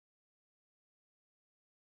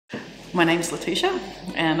My name's Letitia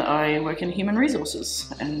and I work in human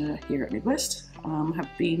resources here at Midwest. Have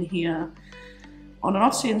been here on and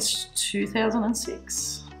off since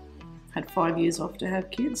 2006. Had 5 years off to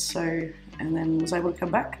have kids, and then was able to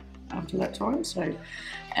come back after that time. So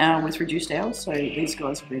with reduced hours, so these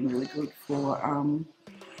guys have been really good for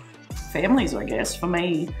families, I guess. For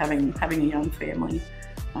me, having a young family,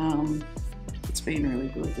 it's been really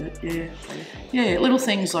good. But yeah, little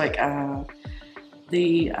things like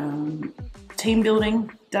the team building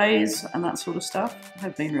days and that sort of stuff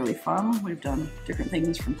have been really fun. We've done different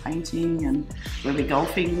things from painting, and we'll be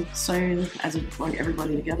golfing soon as like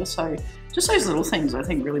everybody together. So just those little things I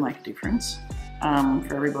think really make a difference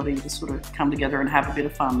for everybody to sort of come together and have a bit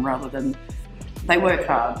of fun, rather than they work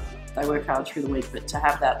hard through the week, but to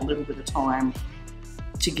have that little bit of time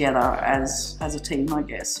together as a team, I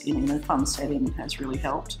guess, in a fun setting has really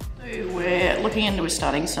helped. So we're looking into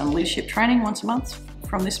starting some leadership training once a month.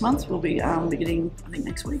 From this month, we'll be beginning, I think,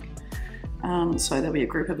 next week. So there'll be a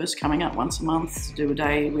group of us coming up once a month to do a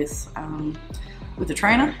day with a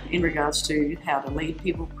trainer in regards to how to lead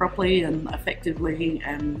people properly and effectively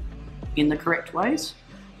and in the correct ways.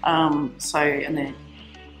 And then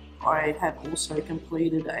I have also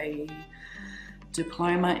completed a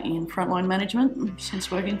diploma in frontline management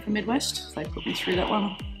since working for Midwest. They put me through that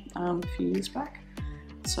one a few years back.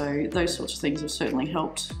 So those sorts of things have certainly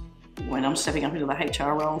helped when I'm stepping up into the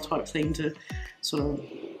HR role type thing, to sort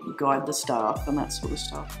of guide the staff and that sort of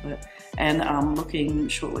stuff. And I'm looking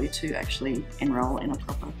shortly to actually enrol in a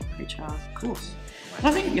proper HR course. And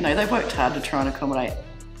I think, they've worked hard to try and accommodate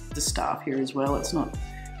the staff here as well. It's not,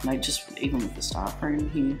 just even with the staff room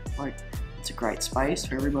here, like, it's a great space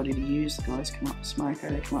for everybody to use. The guys come up for smoker,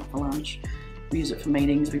 they come up for lunch. We use it for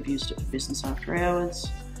meetings, we've used it for business after hours.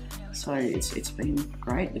 So it's been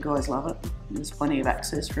great, the guys love it. There's plenty of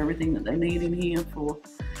access for everything that they need in here for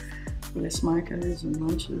their smokers and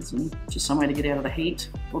lunches, and just somewhere to get out of the heat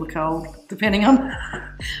or the cold, depending on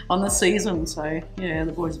the season. So yeah,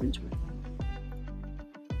 the boys have enjoyed it.